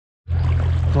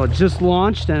Well, it just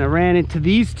launched and I ran into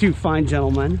these two fine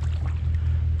gentlemen,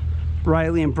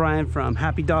 Riley and Brian from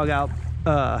Happy Dog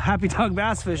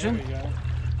Bass Fishing. There we go.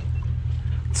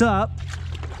 What's up?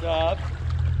 What's up?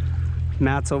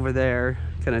 Matt's over there,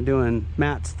 kind of doing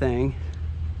Matt's thing.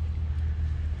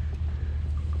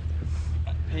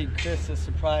 I paid Chris a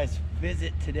surprise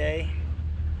visit today.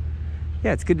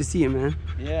 Yeah, it's good to see you, man.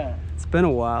 Yeah. It's been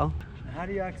a while. How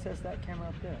do you access that camera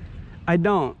up there? I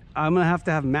don't. I'm gonna have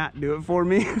to have Matt do it for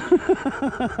me.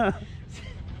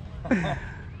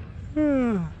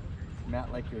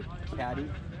 Matt like your caddy?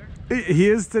 He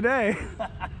is today.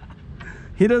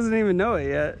 He doesn't even know it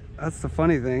yet. That's the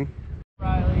funny thing.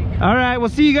 Riley. All right, we'll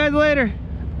see you guys later.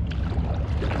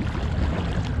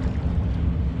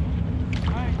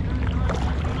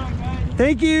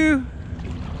 Thank you.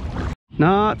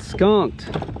 Not skunked.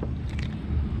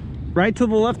 Right to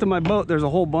the left of my boat, there's a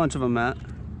whole bunch of them, Matt.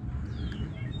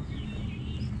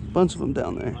 Bunch of them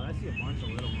down there. Oh, I see a bunch of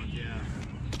little ones, yeah.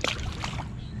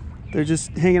 They're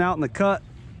just hanging out in the cut.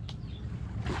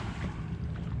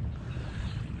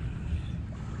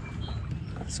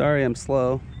 Sorry, I'm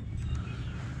slow.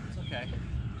 It's okay.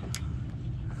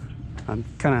 I'm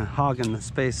kind of hogging the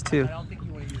space too. I don't think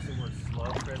you want to use the word slow,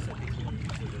 Chris. I think you want to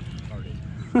use the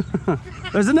word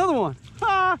retarded. There's another one.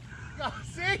 Ah! Oh,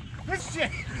 see? This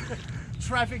shit.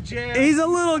 Traffic jam. He's a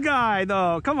little guy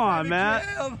though. Come on, Matt.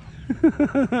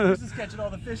 He's just catching all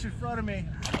the fish in front of me.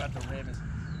 I'm about to ram his...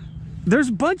 There's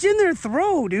a bunch in there.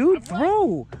 Throw, dude.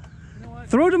 Throw. You know what?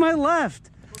 Throw to my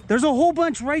left. There's a whole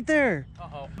bunch right there.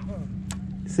 Uh-oh.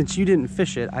 Since you didn't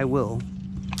fish it, I will.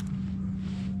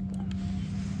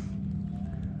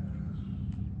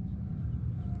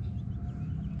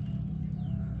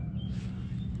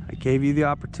 I gave you the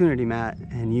opportunity, Matt,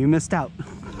 and you missed out.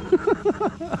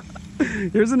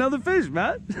 Here's another fish,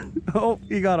 Matt. Oh,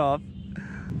 he got off.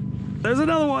 There's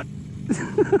another one.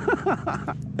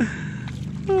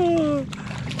 Oh.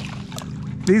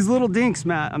 These little dinks,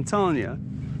 Matt, I'm telling you.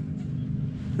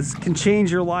 This can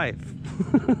change your life.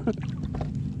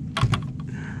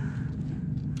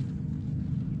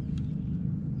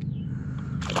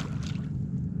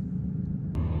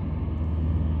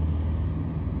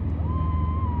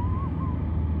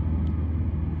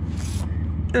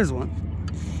 There's one.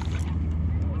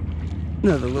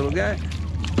 Another little guy.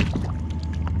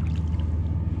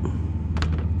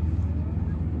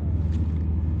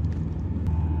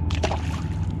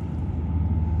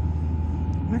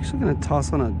 I'm actually gonna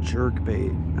toss on a jerk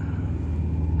bait.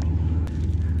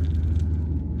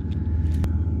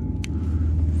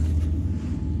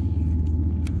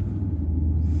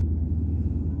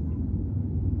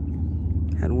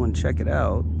 Had one check it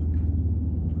out.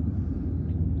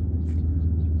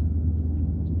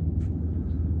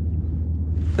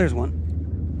 There's one.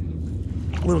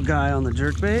 Little guy on the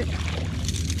jerkbait.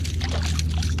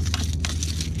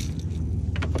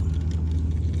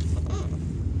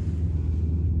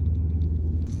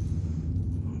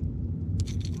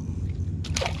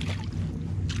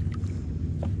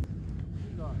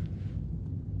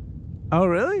 Oh,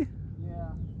 really? Yeah.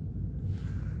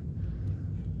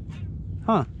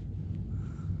 Huh.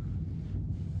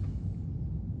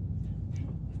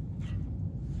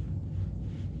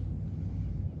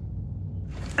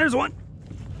 There's one.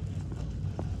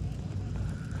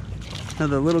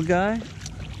 Another little guy.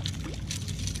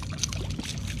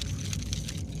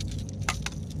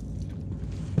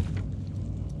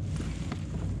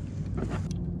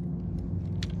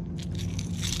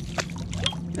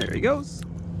 There he goes.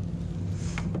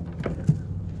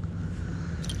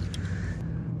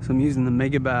 So I'm using the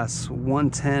Megabass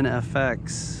 110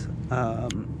 FX,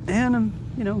 and I'm,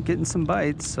 you know, getting some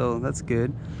bites, so that's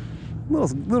good.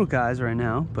 Little guys right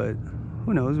now, but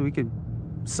who knows, we could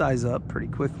size up pretty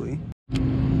quickly.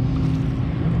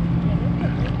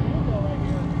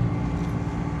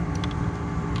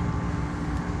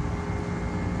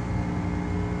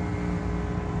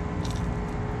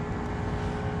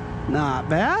 Not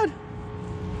bad.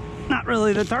 Not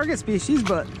really the target species,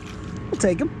 but we'll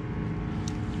take them.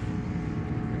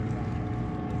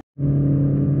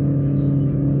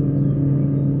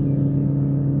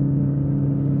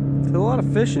 There's a lot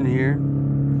of fish in here.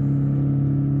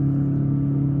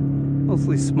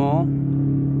 Mostly small.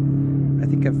 I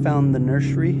think I've found the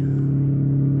nursery.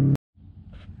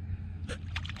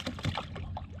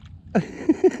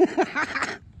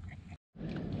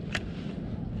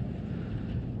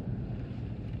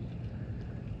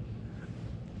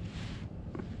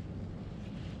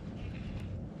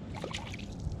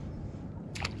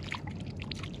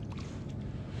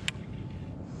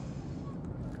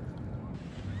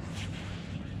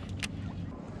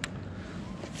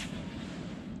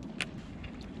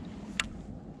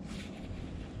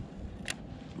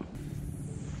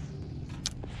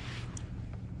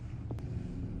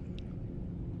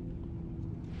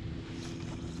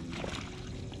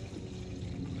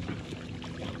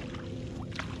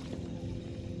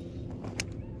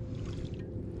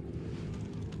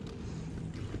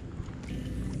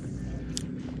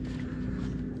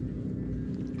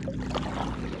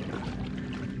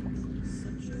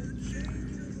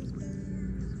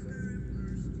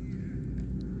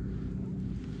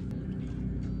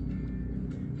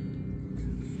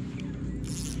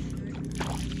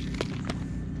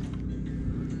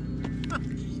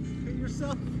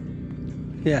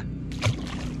 Yeah.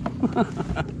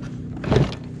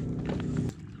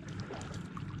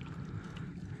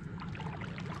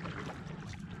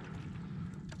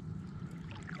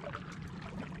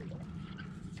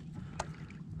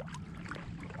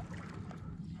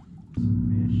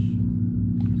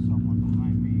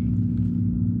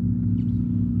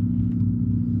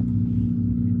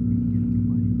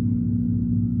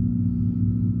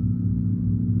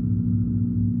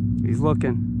 He's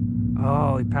looking.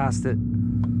 Oh, he passed it.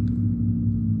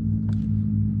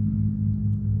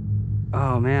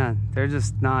 Oh man, they're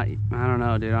just not. I don't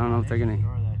know, dude. I don't know if they're gonna.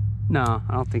 No,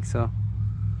 I don't think so.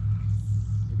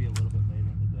 Maybe a little bit later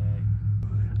in the day.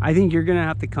 I think you're gonna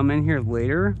have to come in here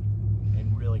later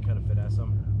And really kind of finesse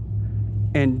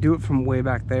them. and do it from way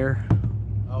back there.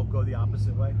 Oh, go the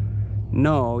opposite way?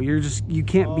 No, you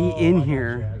can't be in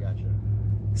here. I got you.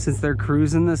 Since they're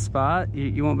cruising this spot,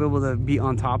 you won't be able to be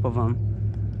on top of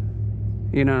them.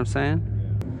 You know what I'm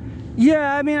saying?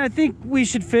 Yeah, I mean, I think we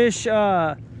should fish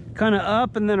kind of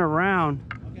up and then around.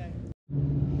 Okay.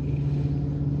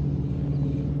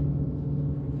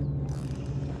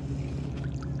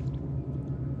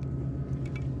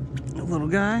 A little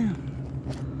guy.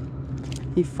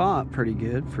 He fought pretty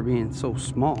good for being so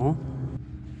small.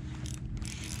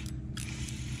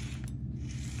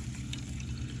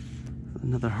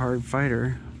 Another hard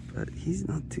fighter, but he's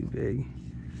not too big.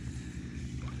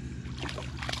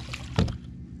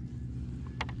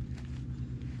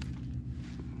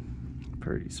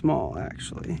 Pretty small,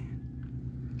 actually.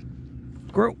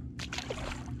 Grow.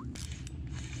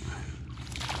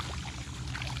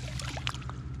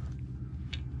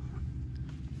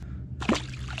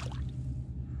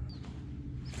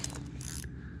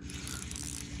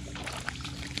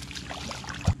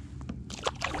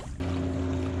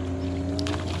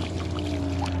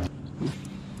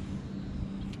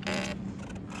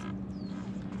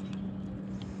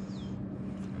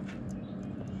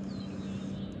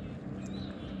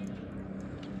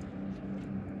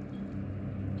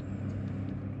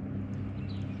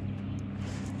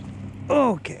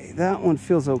 Okay, that one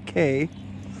feels okay.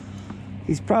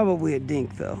 He's probably a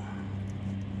dink though.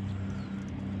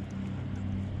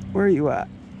 Where are you at?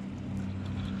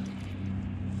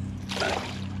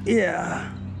 Yeah.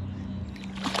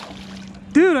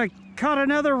 Dude, I caught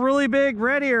another really big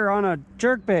red ear on a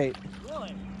jerkbait.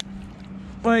 Really?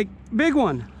 Like, big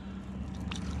one.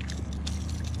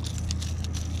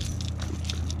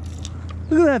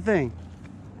 Look at that thing.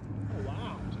 Oh,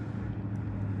 wow.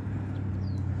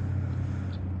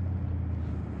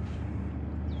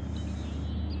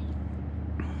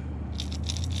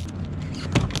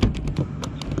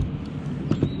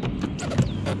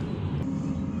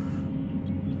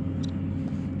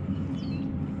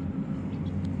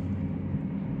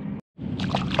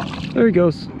 There he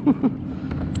goes.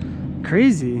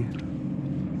 Crazy.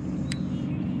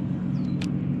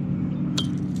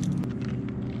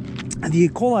 The E.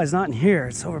 coli is not in here.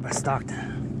 It's over by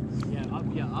Stockton. Yeah, up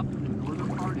in the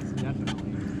northern part is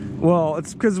definitely. Well,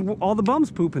 it's because all the bums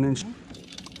pooping and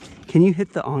Can you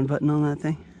hit the on button on that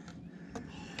thing?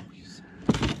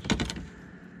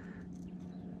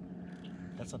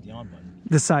 That's not the on button.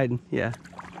 The side, yeah.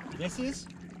 This is?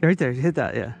 Right there, hit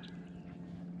that, yeah.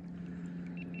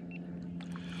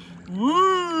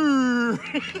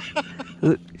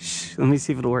 Shh, let me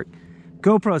see if it'll work.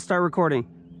 GoPro, start recording.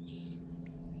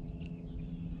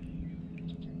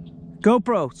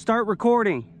 GoPro, start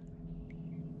recording.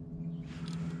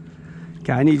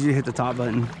 Okay, I need you to hit the top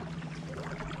button.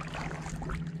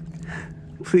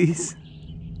 Please.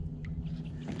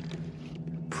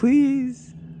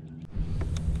 Please.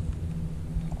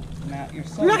 Matt, you're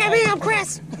so Look at me, I'm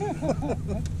Chris!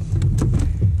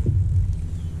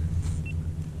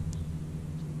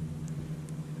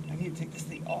 I need to take this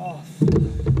thing off.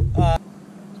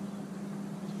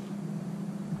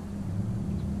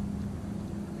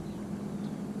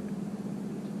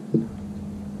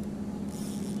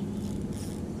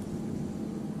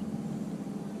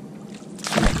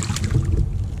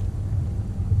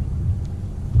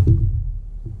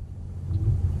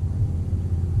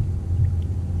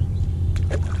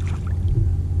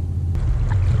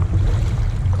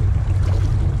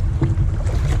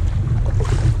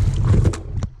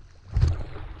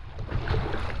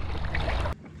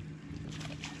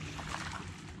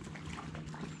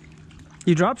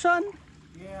 You drop shot?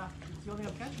 Yeah, it's the only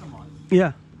I'm catching them on.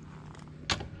 Yeah.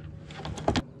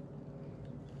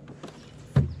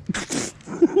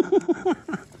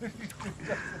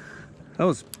 That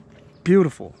was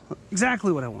beautiful.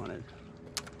 Exactly what I wanted.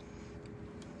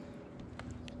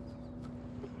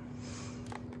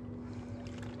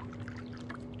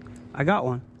 I got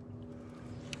one.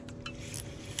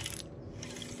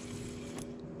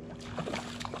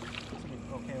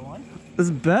 It's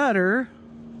better.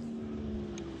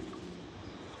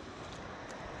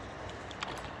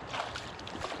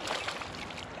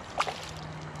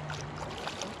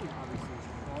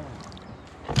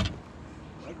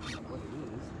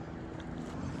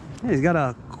 Yeah, he's got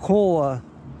a coal.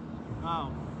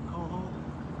 Oh, coal.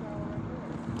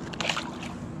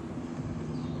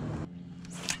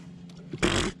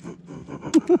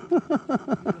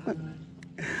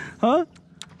 Huh?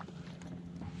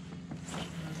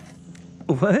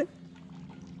 What? What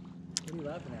are you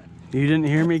laughing at? You didn't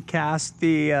hear me cast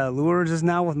the lure just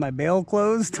now with my bail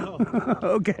closed? No.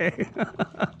 Okay.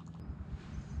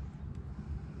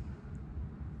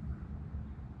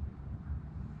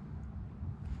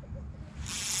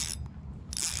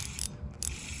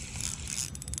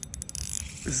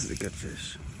 This is a good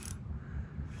fish.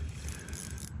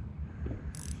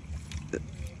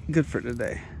 Good for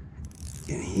today.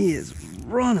 And he is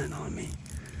running on me.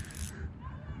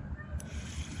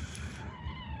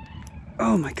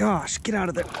 Oh my gosh, get out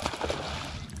of there.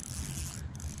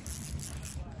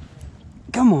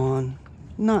 Come on,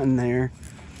 not in there.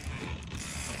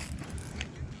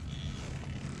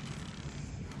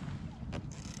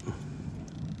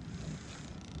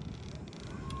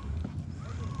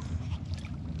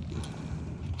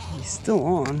 He's still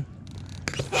on.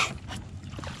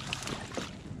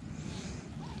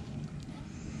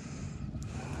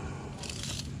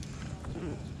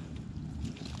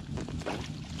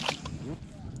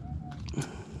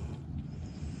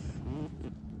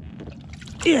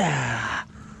 Yeah.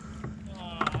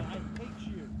 I hate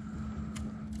you.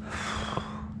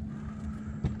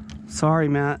 Sorry,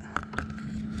 Matt.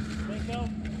 Bingo?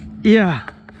 Yeah.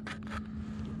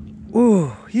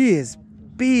 Ooh, he is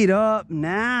beat up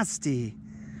nasty.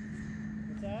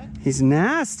 What's that? He's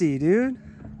nasty, dude.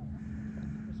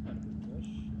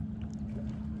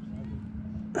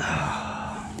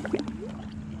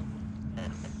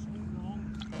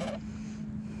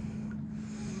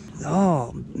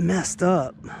 Oh, messed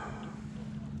up.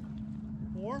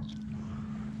 4?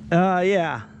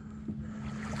 Yeah.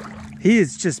 He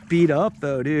is just beat up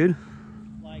though, dude.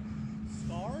 Like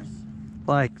scars?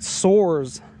 Like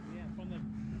sores Yeah, from the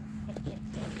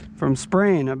from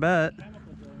spraying, I bet. chemical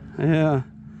burn. Yeah.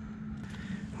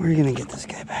 We're gonna get this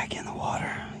guy back in the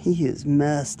water. He is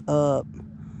messed up.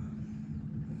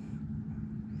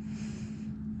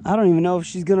 I don't even know if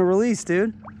she's gonna release,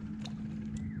 dude.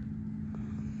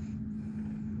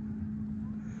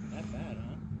 That bad,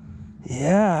 huh?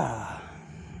 Yeah.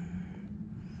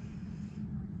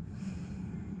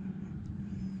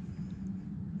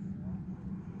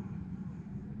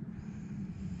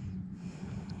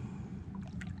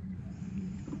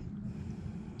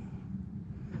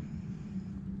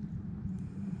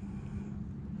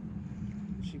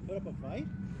 She put up a fight?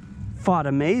 Fought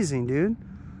amazing, dude.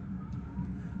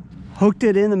 Hooked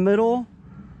it in the middle,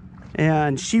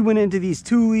 and she went into these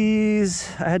tulies.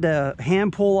 I had to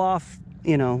hand pull off,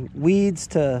 you know, weeds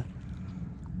to.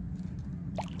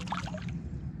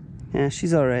 Yeah,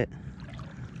 she's all right.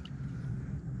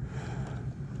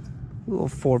 A little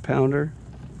 4-pounder.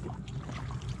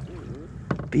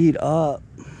 Beat up.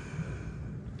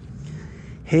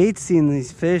 Hate seeing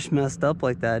these fish messed up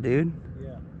like that, dude.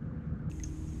 Yeah.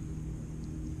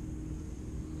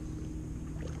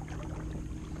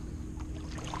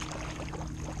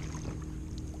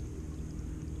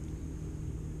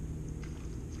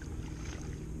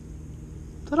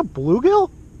 Is that a bluegill?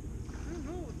 I don't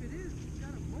know if it is. It's got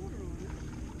a motor on it.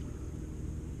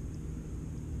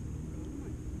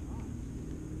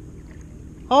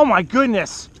 Oh my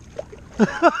goodness!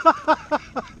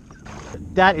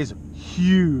 That is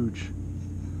huge.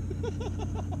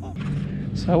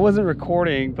 So I wasn't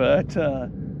recording, but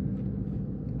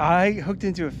I hooked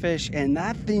into a fish and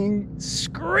that thing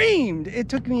screamed. It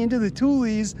took me into the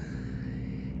tulies,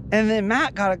 and then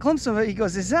Matt got a glimpse of it. He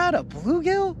goes, "Is that a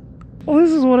bluegill?" Well,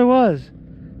 this is what it was.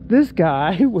 This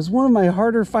guy was one of my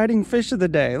harder fighting fish of the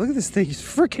day. Look at this thing, he's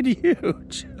freaking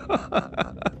huge.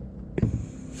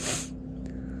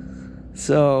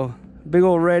 So, big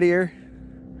old Redear.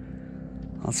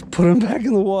 Let's put him back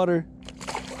in the water.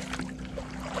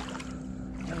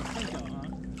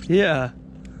 Yeah.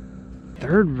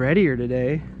 Third Redear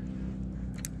today.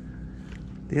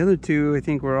 The other two, I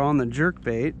think, were on the jerk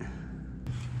bait.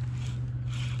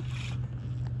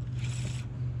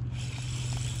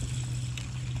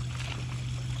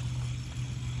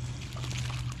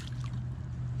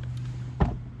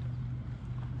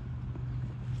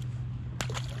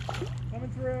 Coming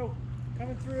through,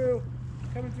 coming through,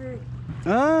 coming through.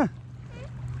 Ah!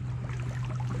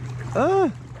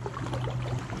 Ah!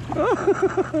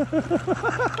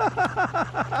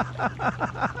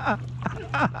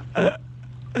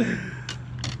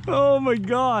 my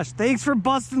gosh, thanks for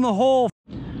busting the hole.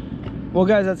 Well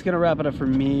guys, that's gonna wrap it up for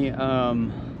me.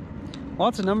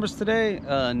 Lots of numbers today,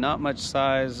 not much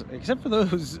size except for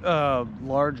those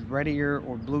large red ear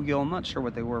or bluegill. I'm not sure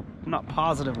what they were, I'm not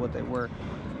positive what they were,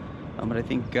 but I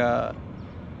think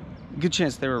good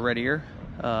chance they were red ear,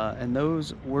 and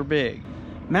those were big.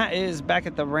 Matt is back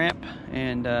at the ramp,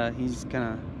 and he's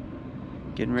kind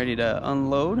of getting ready to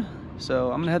unload,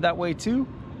 so I'm gonna head that way too.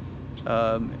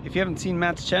 If you haven't seen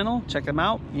Matt's channel, check him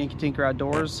out, Yankee Tinker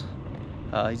Outdoors.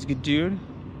 He's a good dude.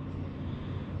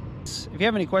 If you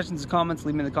have any questions or comments,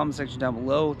 leave me in the comment section down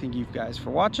below. Thank you guys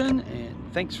for watching,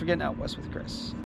 and thanks for getting out west with Chris.